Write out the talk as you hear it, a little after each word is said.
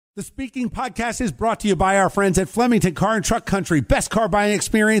The Speaking Podcast is brought to you by our friends at Flemington Car and Truck Country. Best car buying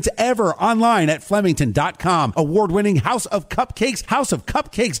experience ever online at Flemington.com. Award-winning House of Cupcakes,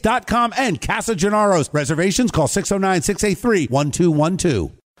 houseofcupcakes.com, and Casa Gennaro's. Reservations, call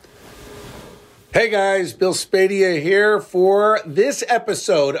 609-683-1212. Hey guys, Bill Spadea here for this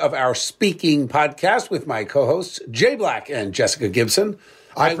episode of our Speaking Podcast with my co-hosts Jay Black and Jessica Gibson.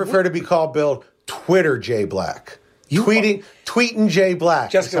 I prefer to be called, Bill, Twitter Jay Black. Tweeting Jay Black.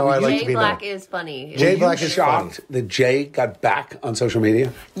 Jessica, how I like Jay to be Black known. is funny. Jay Were Black you is shocked funny. that Jay got back on social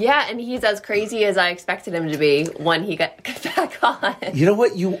media? Yeah, and he's as crazy as I expected him to be when he got back on. You know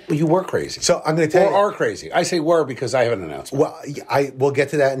what? You were crazy. So I'm going to tell you. Or are crazy. I say were because I have an announcement. Well, we'll get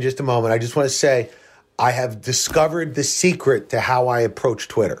to that in just a moment. I just want to say I have discovered the secret to how I approach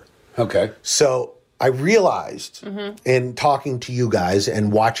Twitter. Okay. So I realized in talking to you guys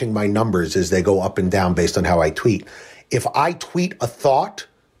and watching my numbers as they go up and down based on how I tweet, if I tweet a thought,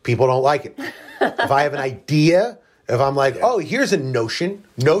 people don't like it. If I have an idea, if I'm like, oh, here's a notion,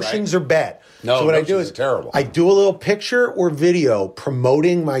 notions are bad. No, so what I do notions is are terrible. I do a little picture or video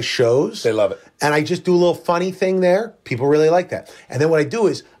promoting my shows. They love it. And I just do a little funny thing there. People really like that. And then what I do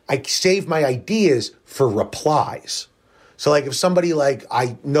is I save my ideas for replies. So like if somebody like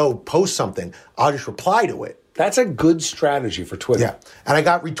I know posts something, I'll just reply to it. That's a good strategy for Twitter. Yeah. And I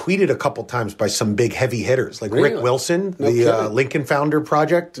got retweeted a couple times by some big heavy hitters, like Really? Rick Wilson, No the kidding. Lincoln Founder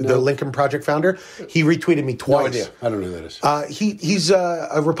Project, the Lincoln Project founder. He retweeted me No twice. idea. I don't know who that is. He's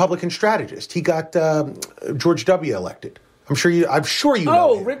a Republican strategist. He got George W. elected. I'm sure you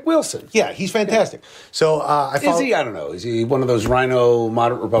know him. Rick Wilson. Yeah, he's fantastic. So I Is follow, he? I don't know. Is he one of those rhino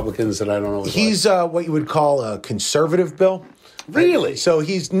moderate Republicans that I don't know? He's what you would call a conservative, Bill. Really? So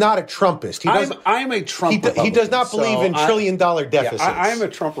he's not a Trumpist. He doesn't. I'm a Trump He Republican. does not believe in trillion-dollar deficits. I'm a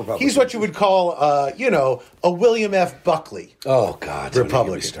Trump Republican. He's what you would call, a William F. Buckley. Oh God, don't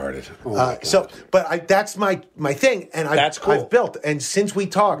Republican. get me started. Oh, my God. But that's my thing, and That's cool. I've built. And since we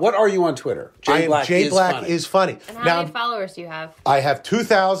talked, What are you on Twitter? Jay Black is funny. And how Now many followers do you have? I have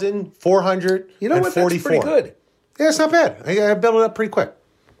 2,444. You know what? That's pretty good. Yeah, it's not bad. I built it up pretty quick.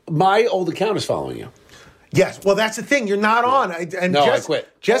 My old account is following you. Yes, well, that's the thing. You're not on. I quit.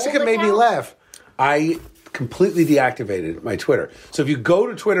 Jessica Old made me account? laugh. I completely deactivated my Twitter. So if you go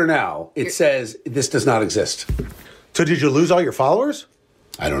to Twitter now, it says this does not exist. So did you lose all your followers?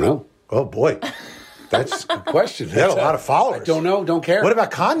 I don't know. Oh, boy. That's a good question. You had a lot of followers. I don't know. Don't care. What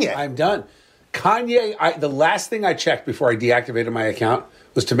about Kanye? I'm done. Kanye, the last thing I checked before I deactivated my account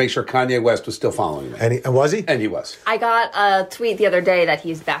was to make sure Kanye West was still following me. And was he? And he was. I got a tweet the other day that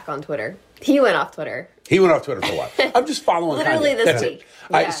he's back on Twitter. He went off Twitter. He went off Twitter for a while. I'm just following Literally Kanye. this That's week. it.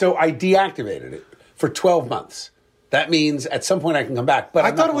 Yeah. So I deactivated it for 12 months. That means at some point I can come back. But I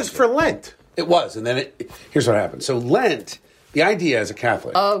I'm thought not it was going for Lent. to. It was. And then here's what happened. So Lent, the idea as a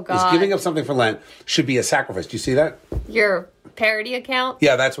Catholic Oh, God. is giving up something for Lent should be a sacrifice. Do you see that? Your parody account?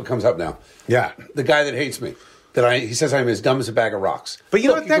 Yeah, that's what comes up now. Yeah. The guy that hates me. He says I'm as dumb as a bag of rocks. But you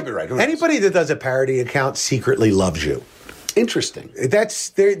know Look, what? could be right. Who knows? Anybody that does a parody account secretly loves you. Interesting. That's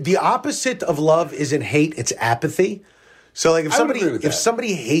the opposite of love isn't hate, it's apathy. So like I would agree with if that.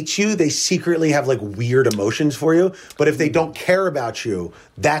 somebody hates you, they secretly have like weird emotions for you. But if they don't care about you,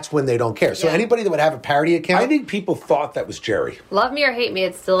 that's when they don't care. So Yeah. anybody that would have a parody account, I think people thought that was Jerry. Love me or hate me,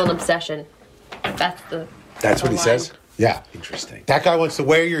 it's still an obsession. That's That's what he line. says? yeah. Interesting. That guy wants to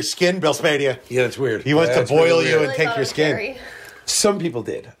wear your skin, Bill Spadea. Yeah, that's weird. He wants to That's boil really you weird. and take your skin. Some people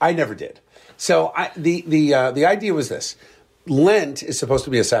did. I never did. So the idea was this. Lent is supposed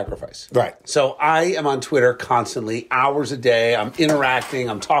to be a sacrifice. Right. So I am on Twitter constantly, hours a day. I'm interacting.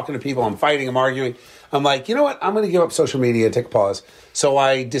 I'm talking to people. I'm fighting. I'm arguing. I'm like, you know what? I'm going to give up social media, take a pause. So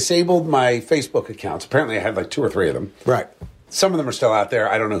I disabled my Facebook accounts. Apparently I had like 2 or 3 of them. Right. Some of them are still out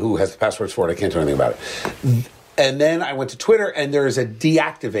there. I don't know who has the passwords for it. I can't do anything about it. And then I went to Twitter, and there is a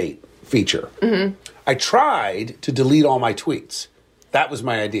deactivate feature. Mm-hmm. I tried to delete all my tweets. That was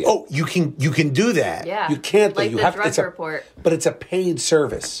my idea. Oh, you can do that. Yeah. You can't. Though. Like You the have drug it's a, report. but it's a paid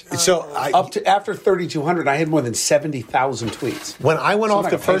service. So Up to after 3,200, I had more than 70,000 tweets. when I went So I'm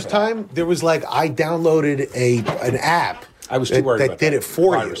off not the gonna pay first for that. time, there was like I downloaded an app. I was too worried that about did that. it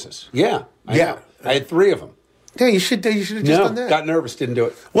for Viruses. Yeah. Yeah. know. I had 3 of them. you. Yeah, you should have just No, done that. got nervous, didn't do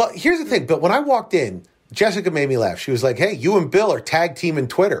it. Well, here's the thing. But when I walked in, Jessica made me laugh. She was like, "Hey, you and Bill are tag team in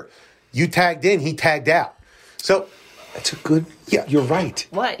Twitter. You tagged in, he tagged out." So It's a good. Yeah. You're right.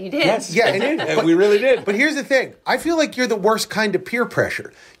 What? You did? Yes. yeah, And we really did. But here's the thing. I feel like you're the worst kind of peer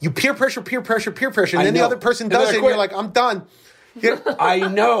pressure. You peer pressure, and I then the know. other person And then does I it, and quit. you're like, "I'm done." You know, I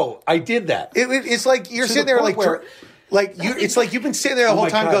know. I did that. it's like you're To sitting the there point like, where Like it's like you've been sitting there the whole my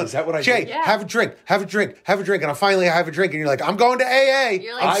time God, going, is that what I Jay, do? Yeah. have a drink, and I finally have a drink, and you're like, I'm going to AA.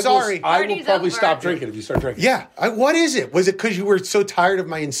 You're like, I'm sorry. I will Party's probably over. stop drinking if you start drinking. Yeah. What is it? Was it because you were so tired of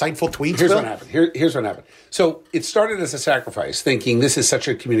my insightful tweets? Here's Bill? what happened. Here's what happened. So it started as a sacrifice, thinking this is such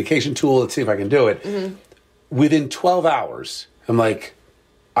a communication tool. Let's see if I can do it. Mm-hmm. Within 12 hours, I'm like,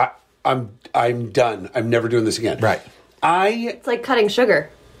 I'm done. I'm never doing this again. Right. It's like cutting sugar.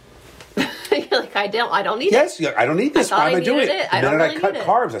 You're like, I don't need Yes, it. I don't need this. I thought Why am I I doing needed it? it. I The don't minute really I cut need it.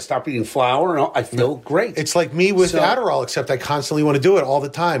 carbs, I stopped eating flour, and I feel great. It's like me with So- Adderall, except I constantly want to do it all the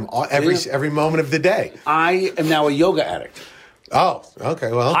time, every moment of the day. I am now a yoga addict. Oh,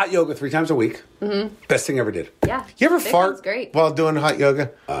 okay. Well, Hot yoga 3 times a week. Mm-hmm. Best thing I ever did. Yeah. you ever That fart sounds great. while doing hot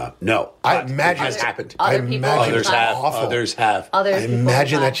yoga? No. I But imagine it has it's- happened. Other I people imagine Others it's have. awful. Others have. Other I people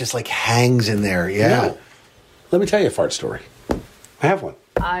imagine have. that just like hangs in there. Yeah. No. Let me tell you a fart story. I have one.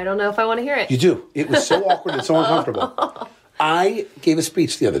 I don't know if I want to hear it. You do. It was so awkward and so uncomfortable. I gave a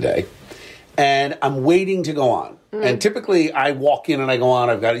speech the other day, and I'm waiting to go on. And typically, I walk in and I go on.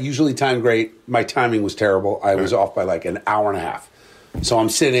 I've got it usually timed great. My timing was terrible. I was off by like an hour and a half. So I'm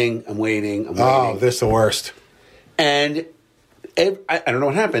sitting, I'm waiting, I'm Oh, waiting. this is the worst. And I don't know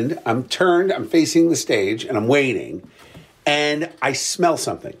what happened. I'm turned, I'm facing the stage, and I'm waiting, and I smell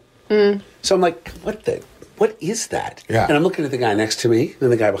something. So I'm like, what is that? Yeah. And I'm looking at the guy next to me,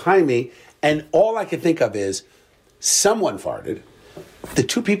 and the guy behind me, and all I can think of is someone farted. The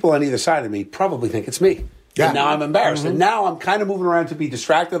 2 people on either side of me probably think it's me. Yeah. And now I'm embarrassed. And now I'm kind of moving around to be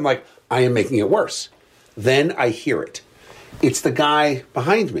distracted. I'm like, I am making it worse. Then I hear it. It's the guy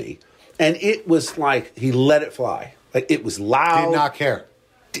behind me. And it was like he let it fly. Like it was loud. Did not care.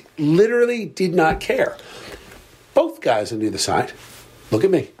 Literally did not care. Both guys on the other side. Look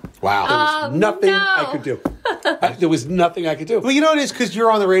at me. Wow. There was nothing no. I could do. There was nothing I could do. Well, you know what it is? Because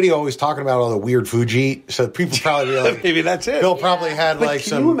you're on the radio always talking about all the weird food you eat. So people probably realize. Maybe that's it. Bill probably had But like can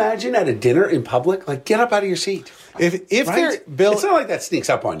some. you imagine at a dinner in public? Like, get up out of your seat. If Right? there, Bill, It's not like that sneaks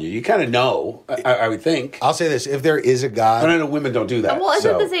up on you. You kind of know, I would think. I'll say this: if there is a God, And I know women don't do that. Well, isn't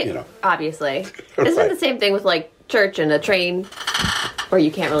so, the same? You know. Obviously, Right. isn't the same thing with like church and a train, where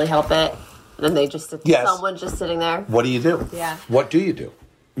you can't really help it, and they just Yes. someone's just sitting there. What do you do? Yeah. What do you do?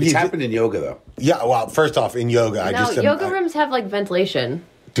 It's You- happened in yoga, though. yeah. Well, first off, in yoga, I No, just yoga rooms have like ventilation.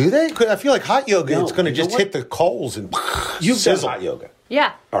 do they? 'Cause I feel like hot yoga, No, it's going to you know just what? hit the coals and You've sizzle. done hot yoga.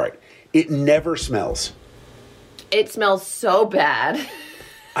 Yeah, All right. It never smells. it smells so bad.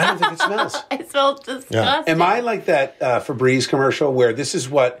 I don't think it smells. It smells disgusting. Am I like that Febreze commercial where this is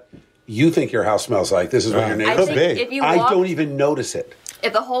what you think your house smells like? This is what your I neighbor Could think be. if you I walked, don't even notice it.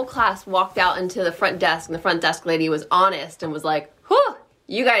 if the whole class walked out into the front desk and the front desk lady was honest and was like, "Whew,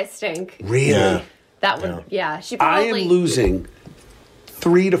 you guys stink," Really? Yeah. that would, yeah, she I probably, am losing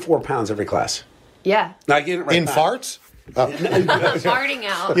 3 to 4 pounds every class. yeah, Now, I get it right In back. farts? farting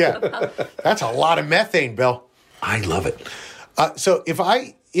out. Yeah, that's a lot of methane, Bill. I love it. So if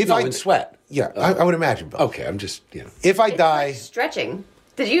I In sweat. yeah, I would imagine, Bill. Okay, I'm just, If I It's die, like stretching.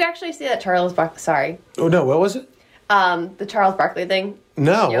 Did you actually see that Charles Barkley? Sorry, oh no, what was it? the Charles Barkley thing.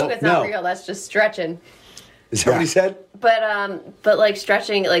 No, Yoga's not no. real. That's just stretching. Is that what he said? But like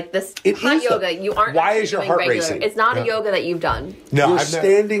stretching, like this It hot is, though. yoga, you aren't. Why actually is your doing heart regular. racing? It's not a yoga that you've done. no, You're I've never,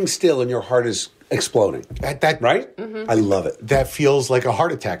 standing still and your heart is exploding. that Right? Mm-hmm. I love it. that feels like a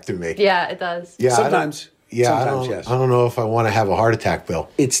heart attack to me. Yeah, it does. Yeah, I don't- Sometimes. Yeah, Sometimes, yes. I don't know if I want to have a heart attack, Bill.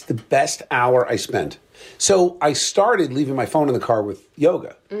 It's the best hour I spend. So I started leaving my phone in the car with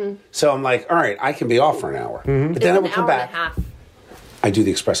yoga. So I'm like, all right, I can be off for an hour. But then It's I an would come hour back. and a half. I do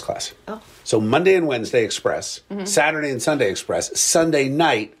the express class. Oh. So Monday and Wednesday express, Saturday and Sunday express, Sunday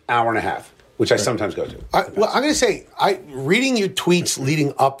night hour and a half, which I sometimes go to. Well, I'm going to say, reading your tweets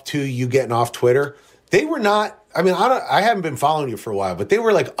leading up to you getting off Twitter, they were not. I mean, I haven't been following you for a while, but they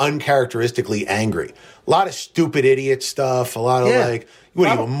were like uncharacteristically angry. A lot of stupid idiot stuff. A lot of Yeah. like, what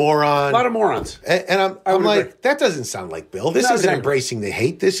are you, a moron? A lot of morons. And I'm would like, agree. that doesn't sound like Bill. This Not isn't exactly. embracing the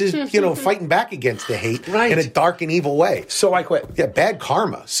hate. This is, fighting back against the hate Right. in a dark and evil way. So I quit. Yeah, bad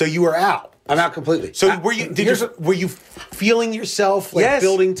karma. So you were out. I'm out completely. So were you feeling yourself like Yes.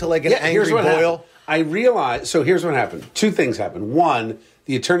 building to like an here's angry what boil? happened. I realized. So here's what happened. 2 things happened. One,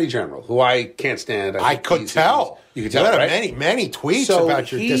 the Attorney General, who I can't stand. I think could he's- tell. You could tell, had right? many tweets So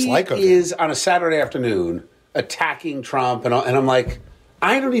about your he dislike of him. is on a Saturday afternoon attacking Trump, and I'm like,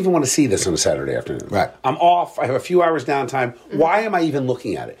 I don't even want to see this on a Saturday afternoon. Right. I'm off. I have a few hours downtime. Why am I even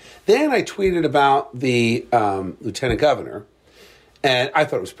looking at it? Then I tweeted about the lieutenant governor, and I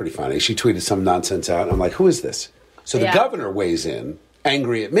thought it was pretty funny. She tweeted some nonsense out, and I'm like, who is this? So the Yeah. governor weighs in,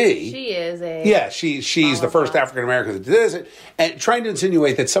 angry at me. She is a... Yeah, she's the first African American that did this, and trying to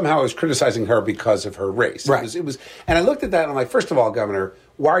insinuate that somehow I was criticizing her because of her race. Right. It was, and I looked at that and I'm like, first of all, Governor,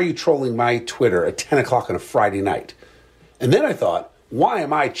 why are you trolling my Twitter at 10 o'clock on a Friday night? And then I thought, why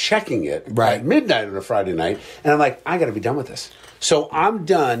am I checking it at midnight on a Friday night? And I'm like, I got to be done with this. So I'm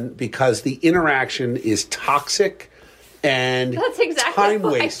done because the interaction is toxic and That's exactly time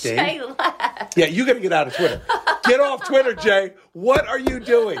why wasting. Jay left. Yeah, you got to get out of Twitter. Get off Twitter, Jay. What are you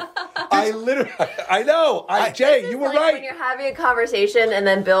doing? I know. Jay, you were like right. When you're having a conversation and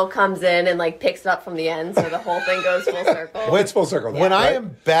then Bill comes in and like picks it up from the end, so the whole thing goes full circle. Well, it's full circle. When I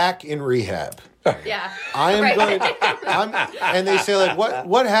am back in rehab, Yeah, I am going. And they say like,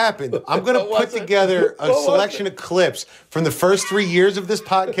 what happened? I'm going to put together a selection of clips from the first 3 years of this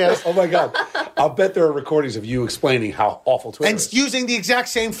podcast. Oh my God! I'll bet there are recordings of you explaining how awful Twitter is. And using the exact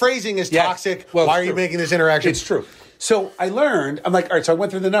same phrasing as toxic. Well, why are you making this interaction? It's true. So I learned. I'm like, all right. So I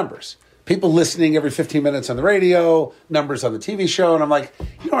went through the numbers. People listening every 15 minutes on the radio, numbers on the TV show, and I'm like,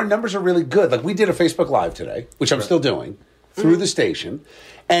 our numbers are really good. Like we did a Facebook Live today, which I'm still doing through the station.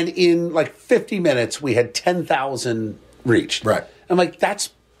 And in like 50 minutes, we had 10,000 reached. Right. I'm like, that's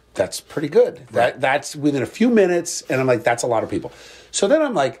pretty good. Right. That's within a few minutes. And I'm like, that's a lot of people. So then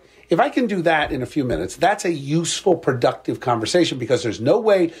I'm like, if I can do that in a few minutes, that's a useful, productive conversation because there's no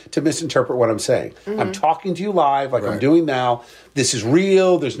way to misinterpret what I'm saying. I'm talking to you live like I'm doing now. This is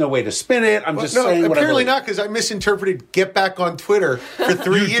real. There's no way to spin it. I'm just saying what I apparently believe. not, because I misinterpreted "get back on Twitter" for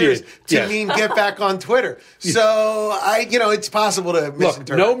 3 years to mean "get back on Twitter." So it's possible to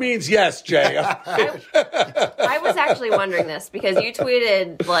misinterpret. No means yes, Jay. I was actually wondering this because you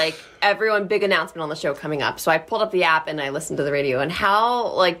tweeted like everyone big announcement on the show coming up. So I pulled up the app and I listened to the radio. And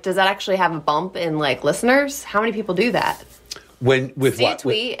how does that actually have a bump in like listeners? How many people do that? With See what? a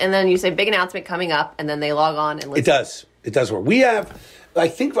tweet and then you say big announcement coming up, and then they log on and listen. It does work. We have, I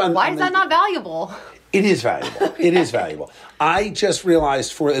think... Why is that not valuable? It is valuable. It is valuable. I just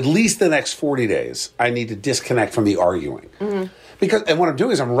realized for at least the next 40 days, I need to disconnect from the arguing. And what I'm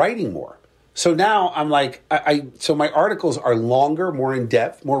doing is I'm writing more. So now I'm like, so my articles are longer, more in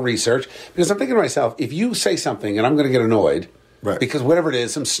depth, more research, because I'm thinking to myself, if you say something and I'm going to get annoyed, because whatever it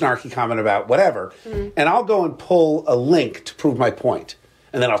is, some snarky comment about whatever, and I'll go and pull a link to prove my point,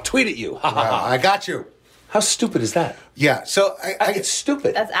 and then I'll tweet at you. I got you. How stupid is that? Yeah, so It's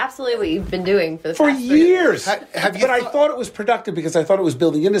stupid. That's absolutely what you've been doing for the For past 3 years. Have you But I thought it was productive because I thought it was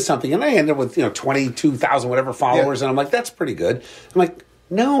building into something. And I ended up with 22,000 whatever followers. And I'm like, that's pretty good. I'm like,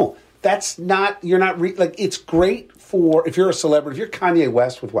 no, that's not, it's great for, if you're a celebrity, if you're Kanye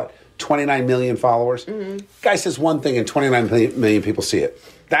West with 29 million followers. Guy says one thing and 29 million people see it.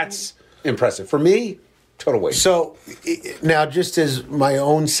 That's impressive. For me, total waste. So now, just as my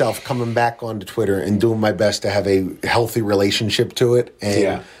own self coming back onto Twitter and doing my best to have a healthy relationship to it,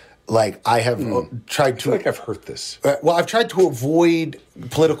 and I have tried to. I feel like I've heard this. Well, I've tried to avoid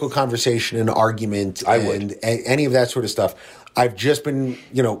political conversation and argument and any of that sort of stuff. I've just been,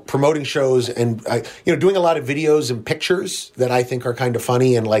 promoting shows and, doing a lot of videos and pictures that I think are kind of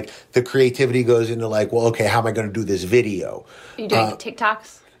funny. And the creativity goes into how am I going to do this video? Are you doing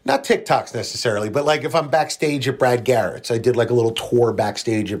TikToks? Not TikToks necessarily, but if I'm backstage at Brad Garrett's, I did a little tour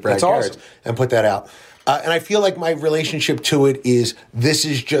backstage at Brad Garrett's and put that out. And I feel like my relationship to it is this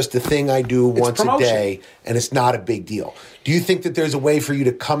is just a thing I do once a day, and it's not a big deal. Do you think that there's a way for you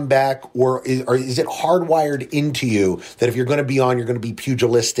to come back, or is it hardwired into you that if you're going to be on, you're going to be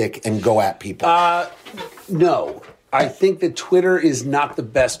pugilistic and go at people? No. I think that Twitter is not the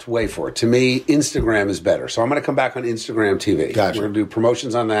best way for it. To me, Instagram is better. So I'm going to come back on Instagram TV. Gotcha. We're going to do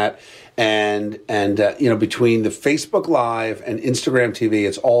promotions on that. And between the Facebook Live and Instagram TV,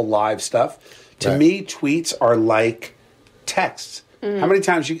 it's all live stuff. To me, tweets are like texts. How many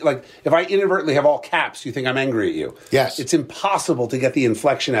times if I inadvertently have all caps, you think I'm angry at you? Yes. It's impossible to get the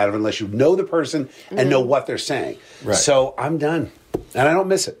inflection out of it unless you know the person and know what they're saying. Right. So I'm done. And I don't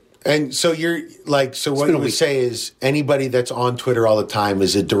miss it. And so you're so what you would say is anybody that's on Twitter all the time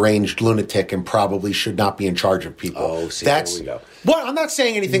is a deranged lunatic and probably should not be in charge of people. Oh, see, there we go. Well, I'm not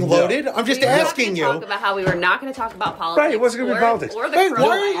saying anything loaded. I'm just asking you. Talk about how we were not going to talk about politics. Right, it wasn't going to be politics. Wait,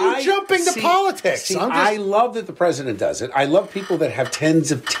 why are you jumping to politics? See, I love that the president does it. I love people that have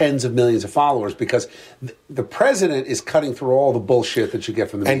tens of millions of followers because the president is cutting through all the bullshit that you get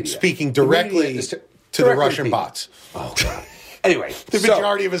from the media. And speaking directly to the Russian bots. Oh, God. Anyway, the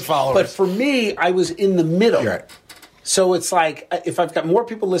majority of his followers. But for me, I was in the middle. You're right. So it's like if I've got more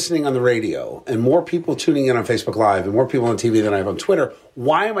people listening on the radio and more people tuning in on Facebook Live and more people on TV than I have on Twitter,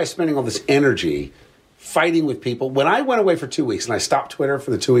 why am I spending all this energy fighting with people? When I went away for 2 weeks and I stopped Twitter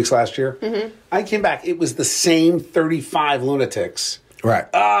for the 2 weeks last year, I came back. It was the same 35 lunatics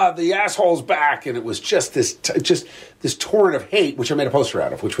Right. The asshole's back, and it was just this torrent of hate, which I made a poster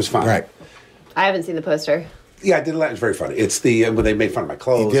out of, which was fun. Right. I haven't seen the poster. Yeah, I did. It was very funny. It's the when they made fun of my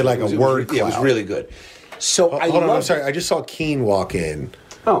clothes. You did like a word Yeah, it was cloud. really good. So Hold on, I'm sorry. I just saw Keen walk in,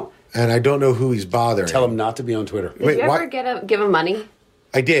 Oh, and I don't know who he's bothering. tell him not to be on Twitter. Did Wait, you ever why- give him money?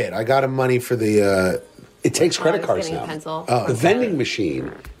 I did. I got him money for the. It takes credit I was cards getting a now. pencil. The vending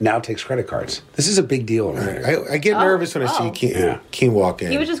machine now takes credit cards. This is a big deal over here. I get nervous when I see Yeah. Keen walk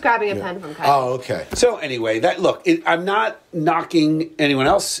in. He was just grabbing a pen from Kyle. Oh, okay. So anyway, I'm not knocking anyone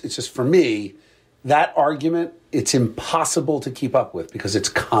else. It's just for me, that argument, it's impossible to keep up with because it's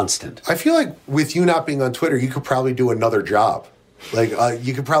constant. I feel like with you not being on Twitter, you could probably do another job. Like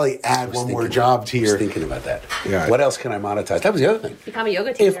you could probably add one more job to I your. was thinking about that. Yeah. What else can I monetize? That was the other thing. Become a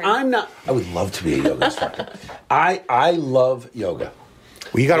yoga teacher. If I'm not, I would love to be a yoga instructor. I love yoga.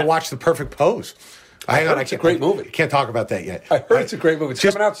 Well, you got to watch The Perfect Pose. Hang on, heard it's a great movie. I can't talk about that yet. I heard it's a great movie. It's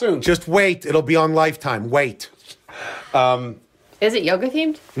coming out soon. Just wait. It'll be on Lifetime. Wait. Is it yoga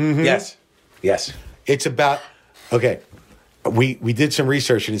themed? Mm-hmm. Yes. It's about. Okay. We did some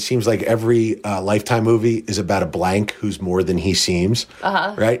research, and it seems like every Lifetime movie is about a blank who's more than he seems.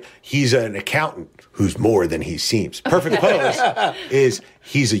 Right? He's an accountant who's more than he seems. Perfect Pose is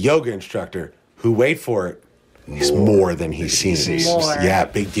he's a yoga instructor who, wait for it, is more than he seems. More. Yeah,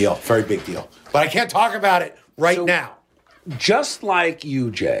 big deal. Very big deal. But I can't talk about it right now. Just like you,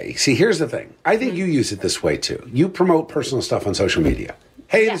 Jay. See, here's the thing. I think you use it this way too. You promote personal stuff on social media.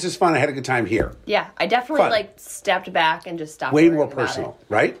 Hey, Yeah. this is fun. I had a good time here. Yeah, I definitely Fun. stepped back and just stopped. Way worrying more about personal, it.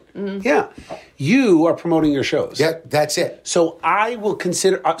 right? Yeah. You are promoting your shows. Yeah, that's it. So I will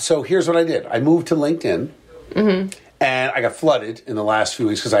consider. So here's what I did. I moved to LinkedIn, and I got flooded in the last few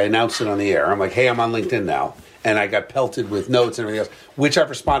weeks because I announced it on the air. I'm like, hey, I'm on LinkedIn now, and I got pelted with notes and everything else, which I've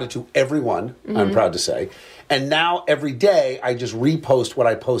responded to everyone. I'm proud to say. And now every day I just repost what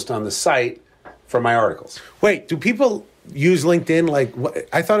I post on the site from my articles. Wait, do people use LinkedIn like what?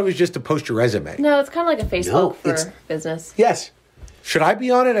 I thought it was just to post your resume. No, it's kind of like a Facebook No, for it's- business. Yes. Should I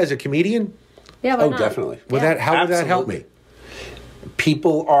be on it as a comedian? Yeah, why Oh, not? definitely. Would Yeah. that how would that help Absolutely. me?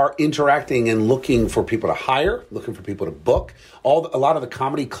 People are interacting and looking for people to hire, looking for people to book. A lot of the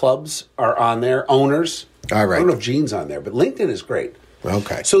comedy clubs are on there. Owners. All right. I don't know if Gene's on there, but LinkedIn is great.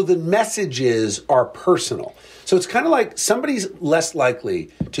 Okay. So the messages are personal. So it's kind of like somebody's less likely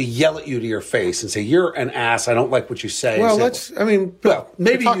to yell at you to your face and say, "You're an ass. I don't like what you say." Well, Simple. let's. I mean, Well,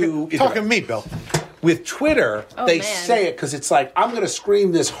 maybe you're you- talking to me, Bill. With Twitter, they man. say it because it's like, I'm going to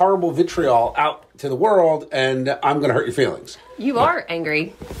scream this horrible vitriol out to the world, and I'm going to hurt your feelings. You are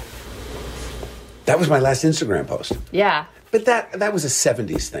angry. That was my last Instagram post. Yeah. But that was a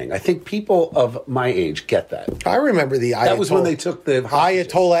 70s thing. I think people of my age get that. I remember the Ayatollah. That was when they took the hostages.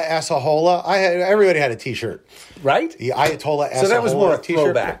 Ayatollah Asahola. Everybody had a T-shirt. Right? The Ayatollah Asahola So that was more a T-shirt.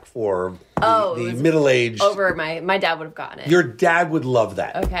 throwback for Oh, the it was middle-aged. Over my dad would have gotten it. Your dad would love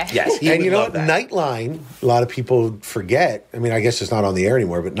that. Okay. Yes, he And would you know love what? that. Nightline, a lot of people forget. I mean, I guess it's not on the air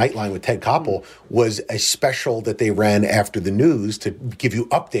anymore, but Nightline with Ted Koppel was a special that they ran after the news to give you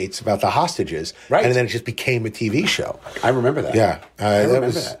updates about the hostages. Right. And then it just became a TV show. I remember that. Yeah. I remember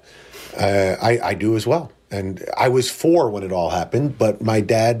was, that. I do as well. And I was 4 when it all happened, but my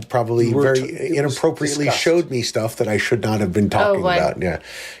dad probably You were very it was inappropriately discussed. showed me stuff that I should not have been talking boy. about.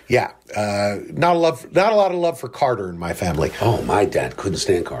 Yeah. Not a lot of love for Carter in my family. Oh, my dad couldn't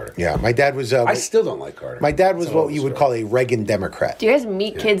stand Carter. Yeah, my dad was. I still don't like Carter. My dad was It's a whole what you would story. call a Reagan Democrat. Do you guys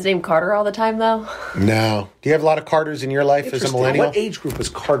meet kids named Carter all the time, though? No. Do you have a lot of Carters in your life as a Interesting. millennial? What age group was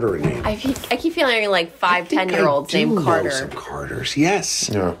Carter in? I keep feeling like 5, 10-year-olds named Some Carter. Carters, yes.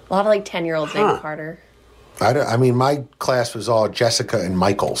 Yeah. A lot of like 10-year-olds Huh. named Carter. I mean, my class was all Jessica and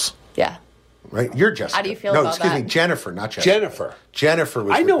Michaels. Yeah. Right? You're Jessica. How do you feel no, about excuse me, that? Jennifer, not Jessica. Jennifer. Jennifer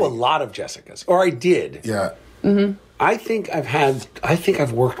was. I know a with me. lot of Jessicas, or I did. Yeah. I think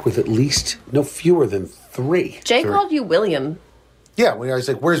I've worked with at least no fewer than 3. Jay called you William. Yeah. When I was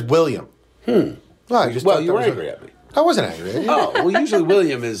like, "Where's William?" Well, I just Well, thought you that were was angry at me. I wasn't angry. Oh, well, usually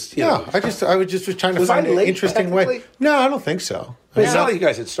William is, you know. No, I was just trying to Was find I an late, interesting way. technically? No, I don't think so. It's not like you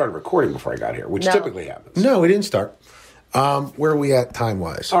guys had started recording before I got here, which No. typically happens. No, we didn't start. Where are we at time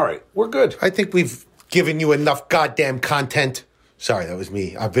wise? All right, we're good. I think we've given you enough goddamn content. Sorry, that was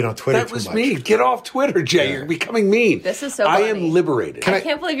me. I've been on Twitter That too was much. me. Get off Twitter, Jay. You're becoming mean. This is so I funny. am liberated. I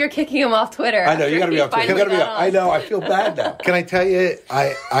can't believe you're kicking him off Twitter. I know, you after got to be he off Twitter. You finally got to be got I on. know. I feel bad now. Can I tell you?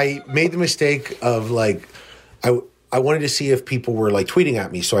 I made the mistake of like, I wanted to see if people were like tweeting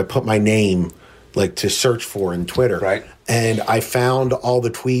at me, so I put my name like to search for in Twitter. Right. And I found all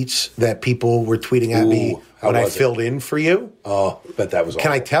the tweets that people were tweeting at me Ooh, how when I was it? filled in for you. Oh, but that was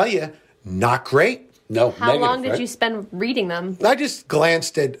Can I awful. tell you? Not great. No. How negative, long did right? you spend reading them? I just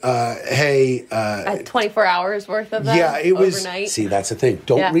glanced at, At 24 hours worth of them? Yeah, it was- overnight? See, that's the thing.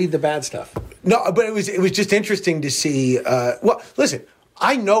 Don't Yeah. read the bad stuff. no, but it was just interesting to see. Well, listen,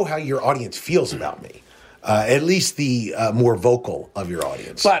 I know how your audience feels about me. At least the more vocal of your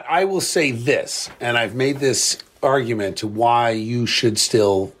audience. But I will say this, and I've made this argument to why you should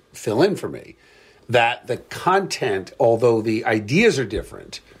still fill in for me, that the content, although the ideas are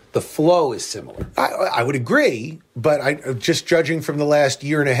different, the flow is similar. I would agree, but just judging from the last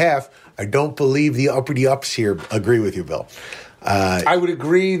year and a half, I don't believe the uppity ups here agree with you, Bill. I would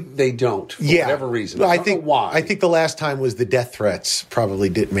agree they don't, for whatever reason. Well, I don't know why. I think the last time was the death threats probably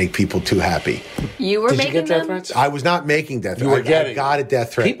didn't make people too happy. You were Did you making get death them? threats? I was not making death You threats. were getting I got a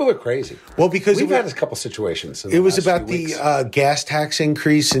death threat. People are crazy. Well, because we've it had was- a couple situations. It was about the gas tax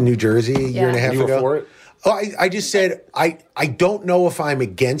increase in New Jersey a year and a half You were ago. for it? Oh, I just said I don't know if I'm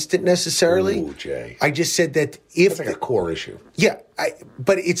against it necessarily. Ooh, Jay. I just said that if It's like a core issue. yeah,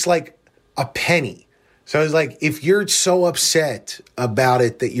 but it's like a penny. So I was like, if you're so upset about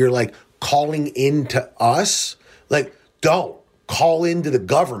it that you're like calling into us, like don't call into the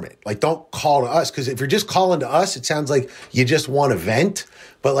government. Like don't call to us, because if you're just calling to us, it sounds like you just want a vent.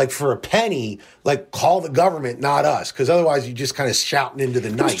 But like for a penny, like call the government, not us, because otherwise you're just kind of shouting into the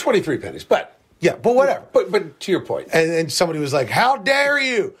It was night. 23 pennies, but Yeah, but whatever. but to your point. And then somebody was like, "How dare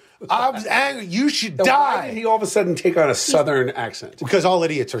you? I was angry. You should Why die." did he all of a sudden take on a southern accent? Because all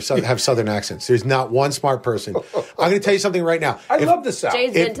idiots have southern accents. There's not one smart person. I'm going to tell you something right now. I love the South.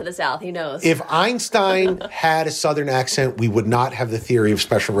 Jay's been to the South. He knows. If Einstein had a southern accent, we would not have the theory of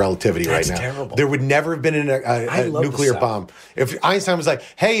special relativity That's right now. terrible. There would never have been I a love the nuclear South. bomb. If Einstein was like,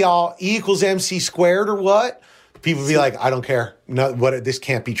 "Hey y'all, E equals MC squared," or what? People would be like, "I don't care. No, this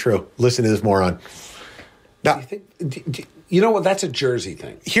can't be true. Listen to this moron." Now, You know what? That's a Jersey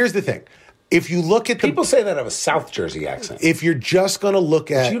thing. here's the thing. If you look at the People say that of a South Jersey accent. if you're just going to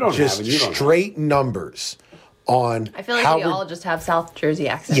look at you don't just have it, you don't have straight numbers on I feel like how we all just have South Jersey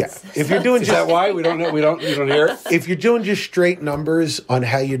accents. yeah, if you're doing Is that just why we don't know? You don't hear it? if you're doing just straight numbers on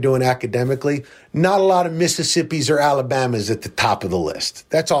how you're doing academically, not a lot of Mississippis or Alabamas at the top of the list.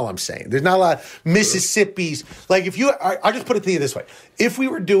 That's all I'm saying. There's not a lot of Mississippis. Like if you, I'll just put it to you this way: if we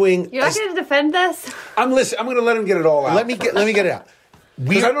were doing, You're not going to defend this? I'm listening. I'm going to let him get it all out. let me get it out.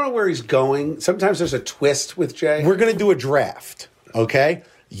 Because I don't know where he's going. Sometimes there's a twist with Jay. We're going to do a draft, okay?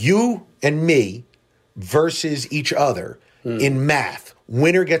 You and me versus each other in math.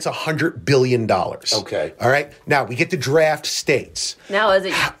 Winner gets $100 billion. Okay. All right? Now, we get to draft states. Now, is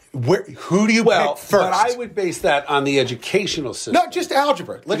it... Who do you well, pick first? but I would base that on the educational system. No, just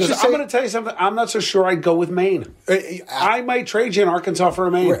algebra. Let's Because just I'm say going to tell you something. I'm not so sure I'd go with Maine. I might trade you in Arkansas for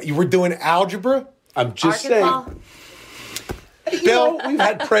a Maine. we're doing algebra. I'm just Arkansas? saying. Bill, we've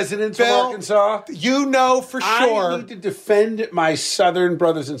had presidents from Bill, Arkansas. You know for sure, I need to defend my Southern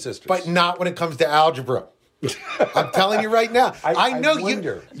brothers and sisters. but not when it comes to algebra. I'm telling you right now. I know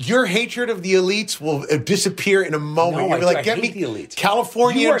wonder. your hatred of the elites will disappear in a moment. No, You'll be like, I get hate me the elites.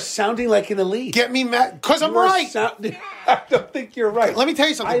 California. You are sounding like an elite. Get me mad because I'm You are right. I don't think you're right. Let me tell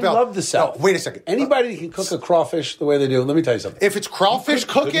you something, I Bill. love the South. No, wait a second. Anybody can cook a crawfish the way they do. Let me tell you something. If it's crawfish You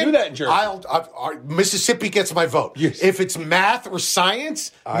could cooking, do that in Jersey. Mississippi gets my vote. Yes. If it's math or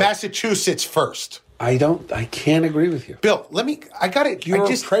science, Massachusetts first. I can't agree with you. Bill, I got it. You're I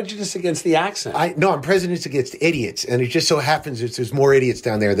just prejudiced against the accent. I'm prejudiced against idiots, and it just so happens there's more idiots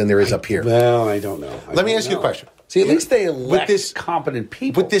down there than there is up here. Well, I don't know. Let me ask you a question. See, at least they elect this- competent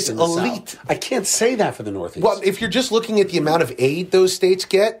people. with this in the elite- South. I can't say that for the Northeast. Well, if you're just looking at the amount of aid those states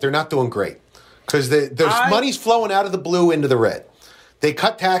get, they're not doing great because there's money's flowing out of the blue into the red. They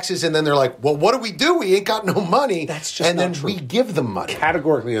cut taxes and then they're like, "Well, what do? We ain't got no money." That's just and not then true. we give them money.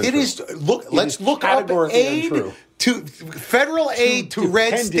 Categorically untrue. It is. Let's is look up categorically aid untrue. to federal aid to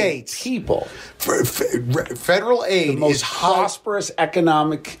red Dependent states. people. Federal aid The most is high. prosperous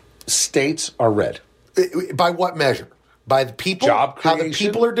economic states are red. By what measure? By the people? Job How the creation,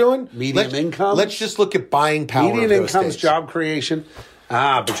 people are doing? median incomes. Let's just look at buying power Median of those incomes, states. job creation.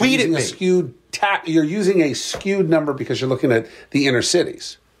 But Tweet you're using at a me. skewed you're using a skewed number because you're looking at the inner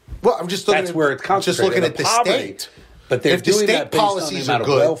cities. Well, I'm just looking That's at, where it's concentrated. just looking and at the poverty. state. But they're If the doing state that based on the policies amount are of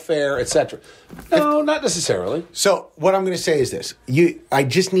good. welfare, etc. No, not necessarily. So what I'm going to say is this: I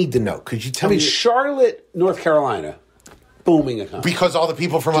just need to know. Could you tell I mean, me? Charlotte, North Carolina, booming economy. Because all the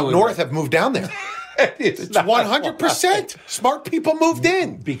people from up Doing north great. have moved down there. It's It's 100%. Smart people moved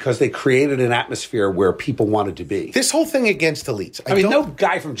in. because they created an atmosphere where people wanted to be. This whole thing against elites. I mean, don't- no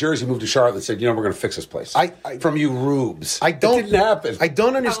guy from Jersey moved to Charlotte and said, "You know, we're going to fix this place." From you rubes. I don't. It didn't happen. I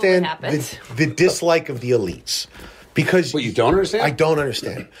don't understand happened. the dislike of the elites because What, you don't understand? I don't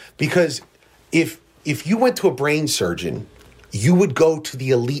understand because if if you went to a brain surgeon, you would go to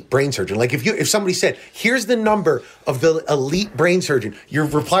the elite brain surgeon. Like if somebody said, here's the number of the elite brain surgeon, your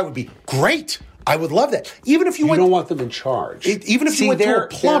reply would be, great. I would love that. Even if you don't want them in charge. Even if you went to a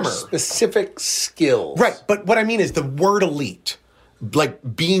plumber. Specific skills. Right. But what I mean is the word elite, like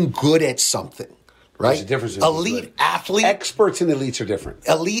being good at something, right? There's a difference. Elite athlete. Experts and elites are different.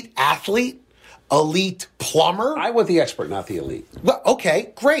 Elite athlete. Elite plumber. I want the expert, not the elite. Well,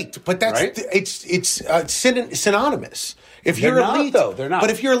 okay, great. But that's, right? it's synonymous. If They're you're not, elite, though. They're not. But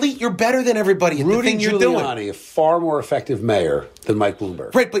if you're elite, you're better than everybody at the thing you're doing. Rudy Giuliani, a far more effective mayor than Mike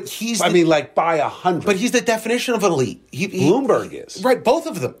Bloomberg. Right, but he's... like by 100. But he's the definition of elite. Bloomberg is. Right, both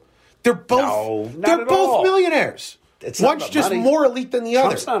of them. They're both... No, not they're at both all. Millionaires. It's not One's about just money. more elite than the other.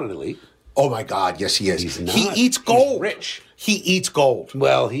 Trump's not an elite. Oh my God, yes he is. He's not. He eats gold. He's rich. He eats gold.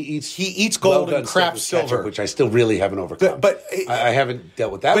 Well, he eats gold well-done and crap steak with ketchup, silver. which I still really haven't overcome. But I haven't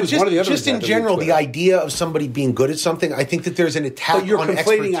dealt with that. But Was one of the other just in reasons I general, deleted the Twitter. idea of somebody being good at something, I think that there's an attack But you're on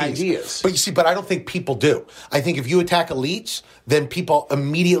conflating expertise. ideas. But you see, but I don't think people do. I think if you attack elites, then people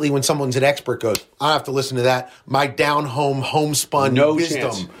immediately, when someone's an expert, goes, I have to listen to that. My down-home, homespun No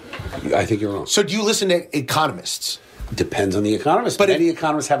wisdom. chance. I think you're wrong. So do you listen to economists? Depends on the economist. But Many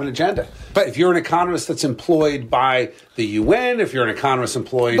economists have an agenda. But if you're an economist that's employed by the UN, if you're an economist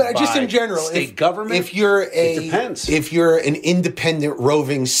employed by just in general, state government, it depends. If you're an independent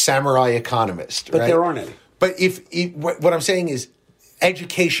roving samurai economist, But right? there aren't any. But what I'm saying is,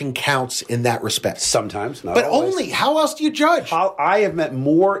 education counts in that respect. Sometimes, not but always. only. How else do you judge? I have met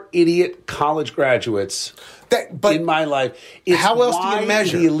more idiot college graduates in my life. It's how else do you why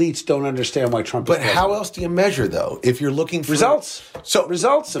measure? The elites don't understand why Trump is But president. how else do you measure, though? If you're looking for Results.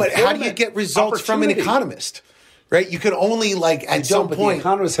 results. But how do you employment, get results from an opportunity. economist? Right? You can only at some But point. the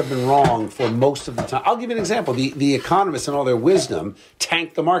economists have been wrong for most of the time. I'll give you an example. The economists, in all their wisdom,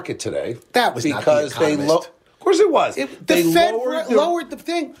 tanked the market today. That was not the because they economist. Of course it was. The They Fed lowered the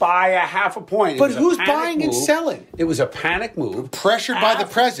thing by a half a point. It But was a who's panic buying and move. selling? It was a panic move. Pressured by the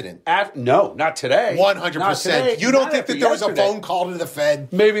president. No, not today. 100%. You don't think that there was a phone call to the Fed?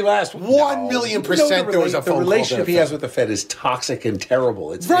 Maybe last week. 1,000,000% there was a phone call The to relationship the he has Fed. with the Fed is toxic and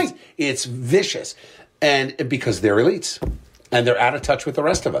terrible. It's Right. It's vicious, and because they're elites and they're out of touch with the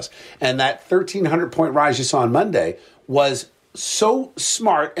rest of us. And that 1,300 point rise you saw on Monday was so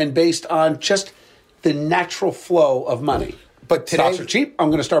smart and based on just the natural flow of money. But today, stocks are cheap. I'm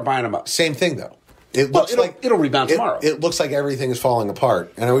going to start buying them up. Same thing, though. It looks it'll rebound tomorrow. It looks like everything is falling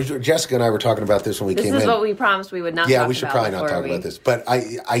apart. And Jessica and I were talking about this when we came in. This is what we promised we would not. Yeah, talk we should about probably not before talk we- about this. But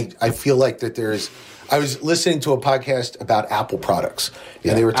I feel like that there's. I was listening to a podcast about Apple products,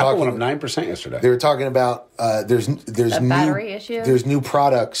 and they were Apple talking. went up 9% yesterday. They were talking about there's The new battery issue? There's new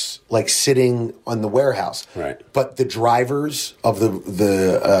products like sitting on the warehouse, Right. But the drivers of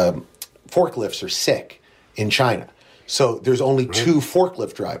the forklifts are sick in China. So there's only 2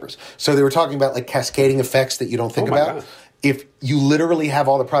 forklift drivers. So they were talking about like cascading effects that you don't think Oh my about. God. If you literally have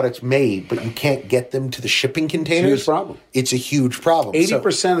all the products made, but you can't get them to the shipping containers, huge problem. It's a huge problem.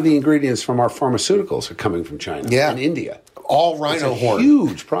 80% of the ingredients from our pharmaceuticals are coming from China and India. All It's rhino a horn.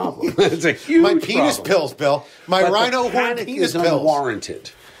 huge problem. It's a huge My penis problem. pills, Bill. My But rhino the horn panic penis is pills.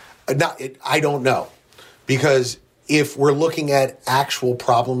 unwarranted. I don't know. Because if we're looking at actual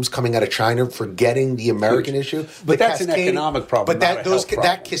problems coming out of China, forgetting the American issue, But the that's an economic problem, But not a health problem.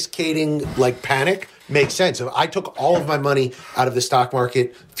 that cascading like panic makes sense. If I took all of my money out of the stock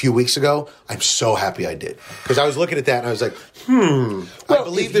market a few weeks ago, I'm so happy I did because I was looking at that and I was like, I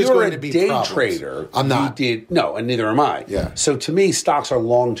believe if there's you're going a to be day problems. trader. I'm not. No, and neither am I. Yeah. So to me, stocks are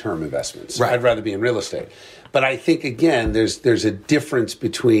long-term investments. Right. I'd rather be in real estate. But I think again, there's a difference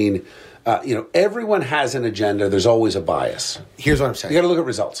between. Everyone has an agenda. There's always a bias. Here's what I'm saying. You got to look at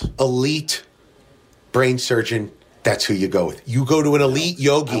results. Elite brain surgeon. That's who you go with. You go to an elite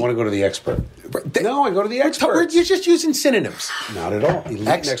yogi. I want to go to the expert. No, I go to the expert. You're just using synonyms. Not at all. Elite and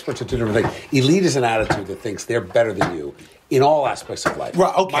experts are two different things. Elite is an attitude that thinks they're better than you in all aspects of life.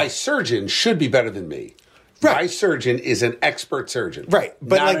 Right, okay. My surgeon should be better than me. Right. My surgeon is an expert surgeon. Right.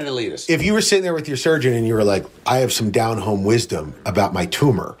 But not like, an elitist. If you were sitting there with your surgeon and you were like, I have some down-home wisdom about my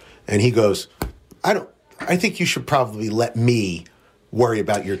tumor, and he goes, I think you should probably let me worry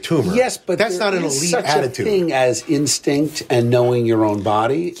about your tumor. Yes, but that's not an is elite such attitude. a thing as instinct and knowing your own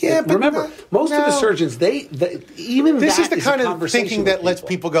body. Yeah, but remember, most of the surgeons, even This that is the a kind of conversation thinking with that lets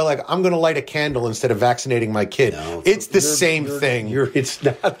people go like, I'm going to light a candle instead of vaccinating my kid. No, it's the same thing. It's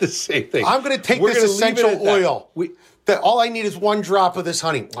not the same thing. I'm going to take We're this gonna leave it essential at that. oil. That all I need is one drop of this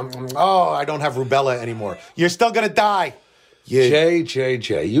honey. Oh, I don't have rubella anymore. You're still going to die. Jay,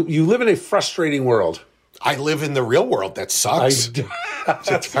 you live in a frustrating world. I live in the real world. That sucks.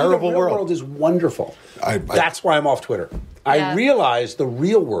 It's a terrible the real world. world is wonderful. I- That's why I'm off Twitter. I Yeah. realize the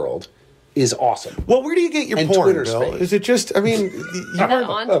real world is awesome. Well, where do you get your And porn, Twitter's Bill? fake. Is it just, I mean, Is that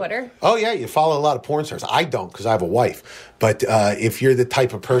on Twitter? oh, yeah, you follow a lot of porn stars. I don't because I have a wife. But if you're the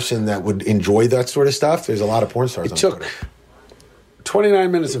type of person that would enjoy that sort of stuff, there's a lot of porn stars on Took Twitter.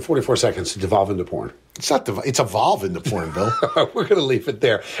 29 minutes and 44 seconds to devolve into porn. It's not, it's evolving the porn, Bill. We're going to leave it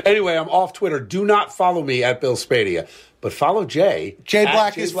there. Anyway, I'm off Twitter. Do not follow me at Bill Spadia, but follow Jay. Jay at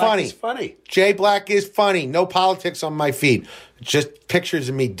Black Jay is Black funny. Is funny. Jay Black is funny. No politics on my feed. Just pictures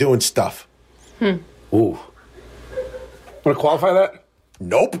of me doing stuff. Ooh. Want to qualify that?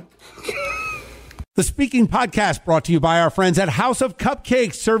 Nope. The Speaking Podcast brought to you by our friends at House of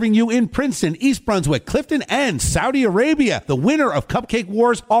Cupcakes, serving you in Princeton, East Brunswick, Clifton, and Saudi Arabia. The winner of Cupcake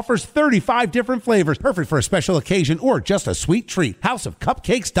Wars offers 35 different flavors, perfect for a special occasion or just a sweet treat.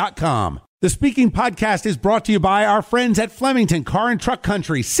 HouseofCupcakes.com. The Speaking Podcast is brought to you by our friends at Flemington Car and Truck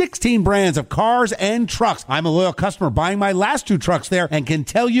Country, 16 brands of cars and trucks. I'm a loyal customer buying my last 2 trucks there and can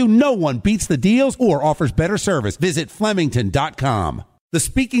tell you no one beats the deals or offers better service. Visit Flemington.com. The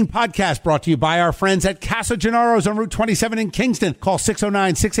Speaking Podcast brought to you by our friends at Casa Gennaro's on Route 27 in Kingston. Call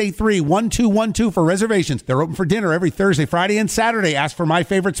 609-683-1212 for reservations. They're open for dinner every Thursday, Friday, and Saturday. Ask for my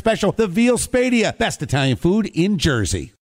favorite special, the Veal Spadia, best Italian food in Jersey.